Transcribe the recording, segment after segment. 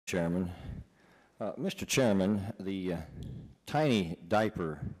Chairman. Mr. Chairman, the tiny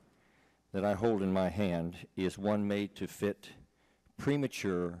diaper that I hold in my hand is one made to fit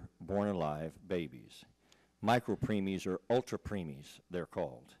premature, born-alive babies. Micro-preemies or ultra-preemies, they're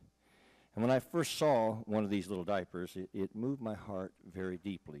called. And when I first saw one of these little diapers, it moved my heart very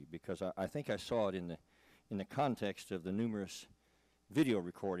deeply, because I think I saw it in the context of the numerous video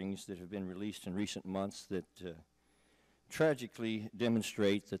recordings that have been released in recent months that tragically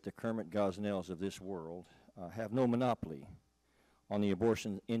demonstrate that the Kermit Gosnells of this world have no monopoly on the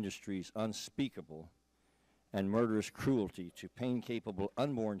abortion industry's unspeakable and murderous cruelty to pain-capable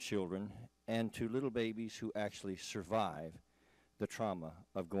unborn children and to little babies who actually survive the trauma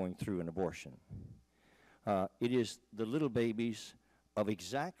of going through an abortion. It is the little babies of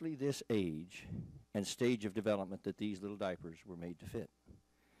exactly this age and stage of development that these little diapers were made to fit.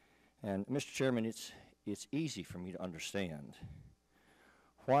 And Mr. Chairman, it's easy for me to understand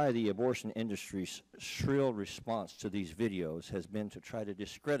why the abortion industry's shrill response to these videos has been to try to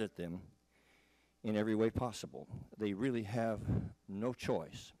discredit them in every way possible. They really have no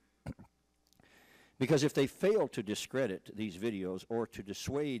choice. Because if they fail to discredit these videos or to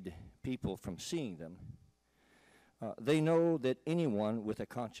dissuade people from seeing them, they know that anyone with a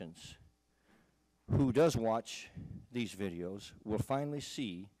conscience who does watch these videos will finally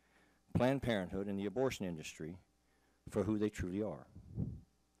see Planned Parenthood and the abortion industry for who they truly are.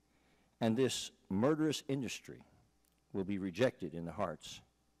 And this murderous industry will be rejected in the hearts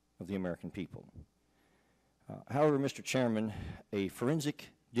of the American people. However, Mr. Chairman, a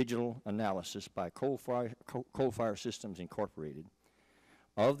forensic digital analysis by Coal-Fire Systems Incorporated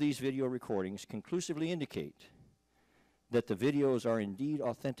of these video recordings conclusively indicate that the videos are indeed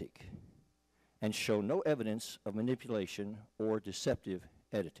authentic and show no evidence of manipulation or deceptive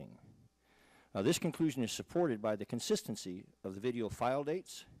editing. This conclusion is supported by the consistency of the video file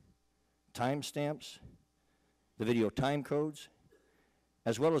dates, timestamps, the video time codes,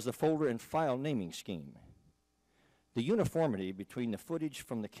 as well as the folder and file naming scheme. The uniformity between the footage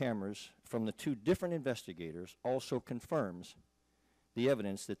from the cameras from the two different investigators also confirms the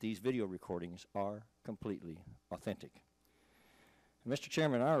evidence that these video recordings are completely authentic. Mr.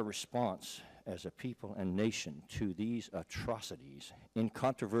 Chairman, our response as a people and nation to these atrocities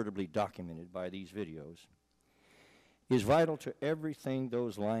incontrovertibly documented by these videos is vital to everything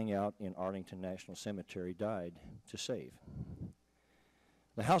those lying out in Arlington National Cemetery died to save.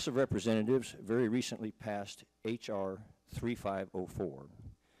 The House of Representatives very recently passed H.R. 3504,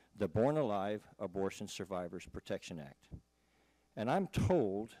 the Born Alive Abortion Survivors Protection Act. And I'm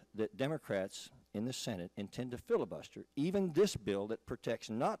told that Democrats in the Senate intend to filibuster even this bill that protects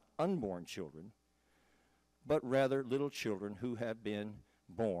not unborn children, but rather little children who have been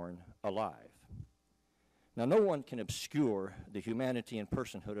born alive. Now, no one can obscure the humanity and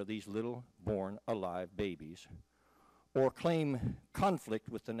personhood of these little born alive babies or claim conflict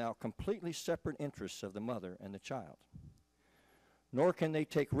with the now completely separate interests of the mother and the child. Nor can they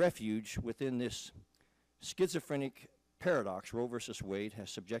take refuge within this schizophrenic paradox Roe versus Wade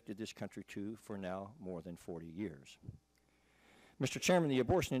has subjected this country to for now more than 40 years. Mr. Chairman, the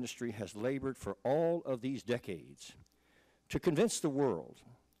abortion industry has labored for all of these decades to convince the world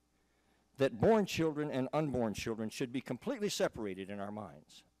that born children and unborn children should be completely separated in our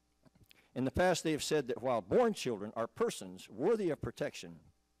minds. In the past, they have said that while born children are persons worthy of protection,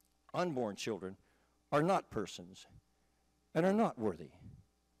 unborn children are not persons and are not worthy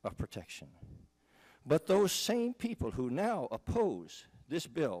of protection. But those same people who now oppose this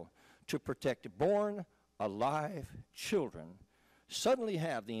bill to protect born alive children suddenly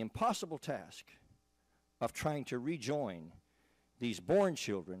have the impossible task of trying to rejoin these born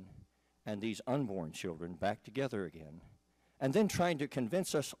children and these unborn children back together again, and then trying to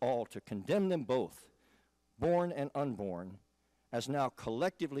convince us all to condemn them both, born and unborn, as now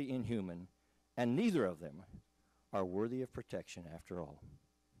collectively inhuman, and neither of them are worthy of protection after all.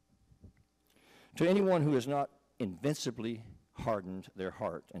 To anyone who has not invincibly hardened their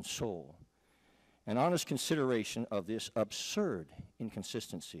heart and soul, an honest consideration of this absurd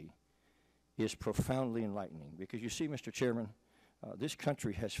inconsistency is profoundly enlightening. Because you see, Mr. Chairman, this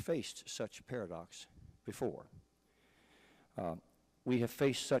country has faced such paradox before. We have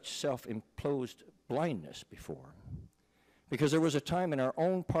faced such self-imposed blindness before. Because there was a time in our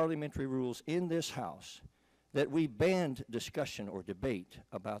own parliamentary rules in this House that we banned discussion or debate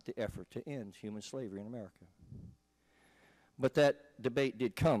about the effort to end human slavery in America. But that debate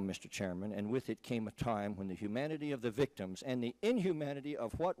did come, Mr. Chairman, and with it came a time when the humanity of the victims and the inhumanity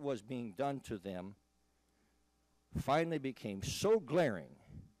of what was being done to them finally became so glaring,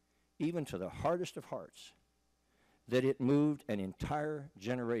 even to the hardest of hearts, that it moved an entire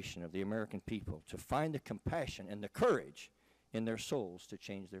generation of the American people to find the compassion and the courage in their souls to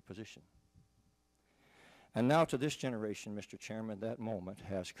change their position. And now to this generation, Mr. Chairman, that moment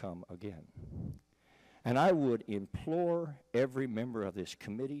has come again. And I would implore every member of this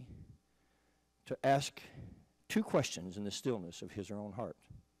committee to ask two questions in the stillness of his or her own heart.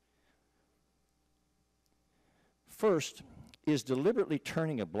 First, is deliberately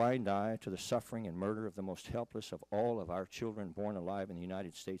turning a blind eye to the suffering and murder of the most helpless of all of our children born alive in the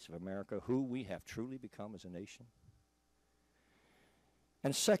United States of America, who we have truly become as a nation?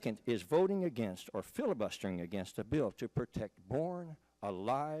 And second, is voting against or filibustering against a bill to protect born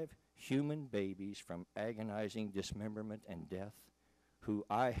alive human babies from agonizing dismemberment and death, who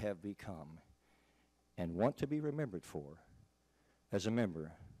I have become and want to be remembered for as a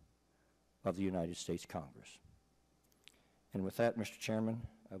member of the United States Congress. And with that, Mr. Chairman,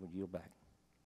 I would yield back.